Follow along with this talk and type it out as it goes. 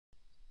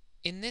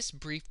In this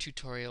brief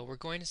tutorial, we're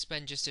going to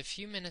spend just a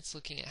few minutes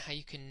looking at how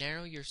you can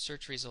narrow your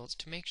search results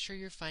to make sure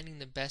you're finding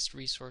the best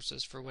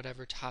resources for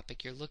whatever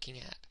topic you're looking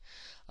at.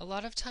 A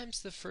lot of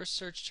times the first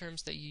search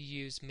terms that you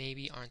use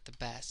maybe aren't the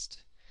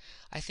best.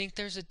 I think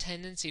there's a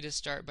tendency to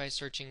start by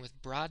searching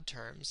with broad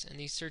terms, and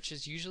these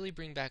searches usually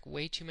bring back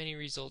way too many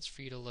results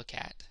for you to look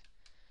at.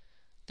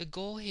 The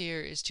goal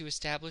here is to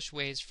establish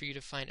ways for you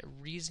to find a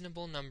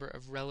reasonable number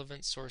of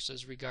relevant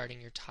sources regarding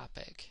your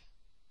topic.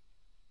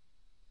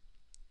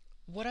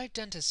 What I've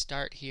done to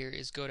start here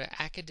is go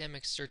to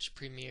Academic Search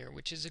Premier,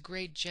 which is a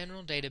great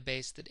general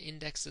database that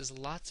indexes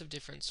lots of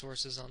different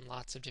sources on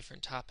lots of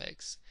different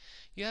topics.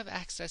 You have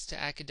access to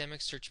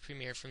Academic Search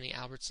Premier from the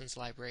Albertsons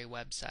Library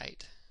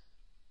website.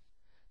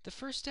 The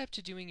first step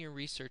to doing your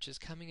research is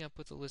coming up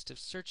with a list of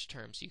search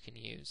terms you can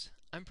use.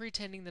 I'm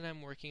pretending that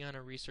I'm working on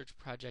a research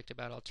project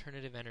about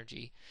alternative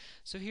energy,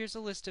 so here's a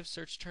list of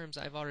search terms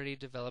I've already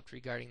developed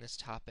regarding this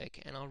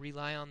topic, and I'll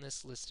rely on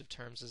this list of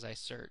terms as I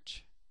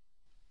search.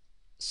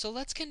 So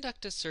let's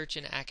conduct a search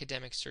in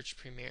Academic Search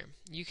Premier.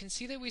 You can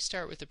see that we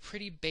start with a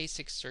pretty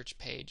basic search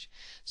page.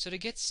 So to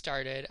get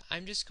started,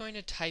 I'm just going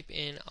to type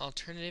in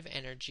alternative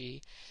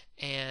energy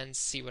and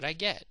see what I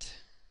get.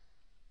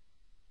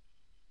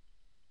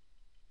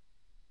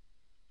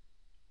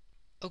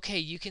 Okay,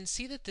 you can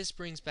see that this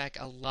brings back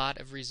a lot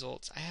of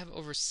results. I have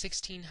over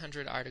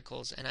 1,600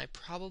 articles, and I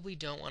probably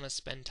don't want to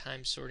spend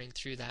time sorting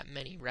through that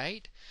many,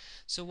 right?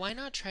 So why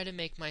not try to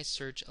make my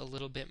search a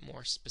little bit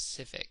more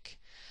specific?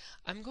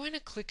 I'm going to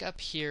click up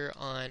here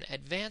on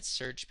Advanced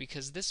Search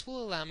because this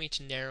will allow me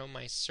to narrow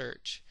my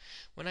search.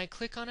 When I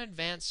click on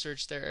Advanced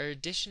Search, there are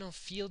additional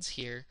fields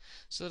here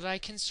so that I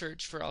can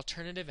search for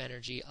alternative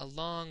energy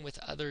along with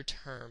other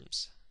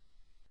terms.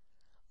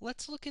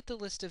 Let's look at the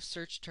list of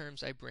search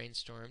terms I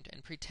brainstormed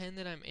and pretend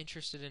that I'm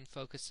interested in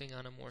focusing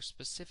on a more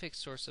specific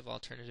source of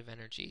alternative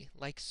energy,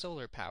 like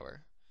solar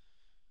power.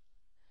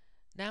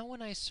 Now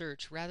when I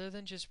search, rather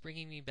than just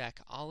bringing me back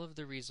all of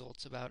the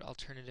results about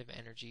alternative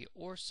energy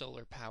or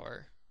solar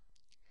power,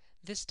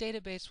 this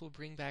database will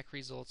bring back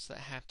results that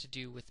have to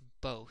do with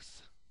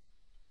both.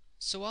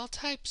 So I'll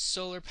type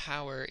solar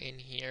power in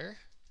here,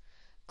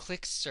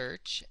 click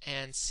search,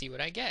 and see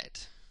what I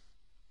get.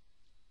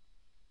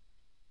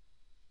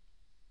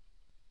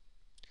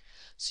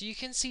 So you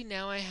can see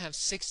now I have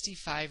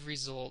 65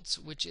 results,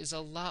 which is a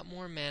lot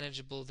more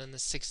manageable than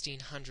the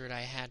 1,600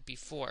 I had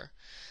before.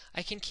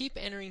 I can keep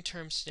entering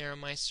terms to narrow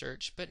my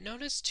search, but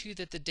notice too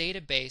that the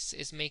database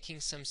is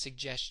making some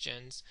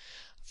suggestions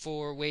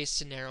for ways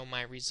to narrow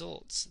my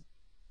results.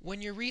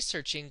 When you're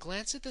researching,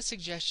 glance at the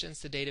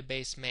suggestions the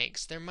database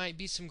makes. There might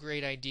be some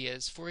great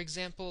ideas. For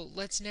example,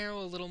 let's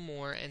narrow a little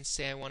more and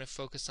say I want to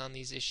focus on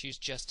these issues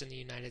just in the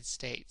United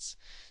States.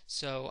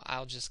 So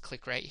I'll just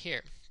click right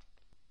here.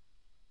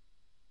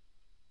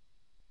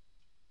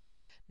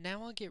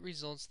 Now I'll get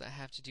results that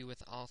have to do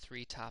with all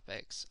three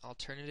topics: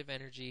 alternative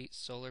energy,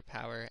 solar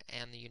power,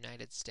 and the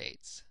United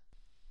States.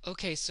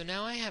 Okay, so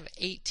now I have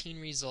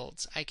 18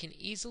 results. I can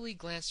easily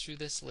glance through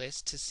this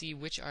list to see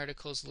which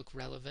articles look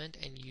relevant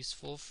and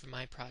useful for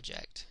my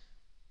project.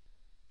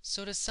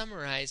 So to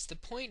summarize, the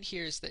point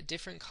here is that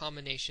different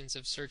combinations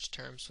of search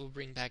terms will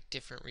bring back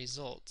different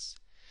results.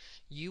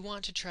 You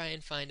want to try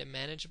and find a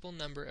manageable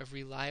number of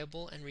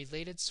reliable and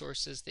related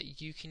sources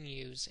that you can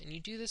use, and you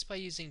do this by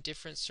using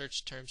different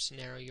search terms to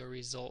narrow your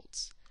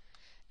results.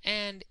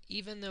 And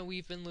even though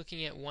we've been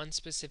looking at one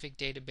specific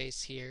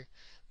database here,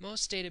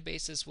 most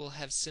databases will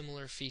have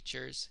similar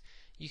features.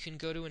 You can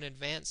go to an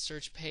advanced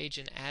search page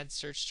and add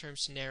search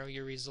terms to narrow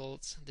your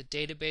results. The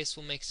database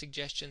will make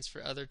suggestions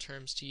for other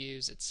terms to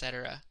use,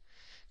 etc.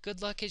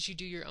 Good luck as you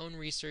do your own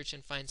research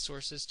and find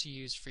sources to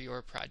use for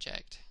your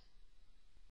project.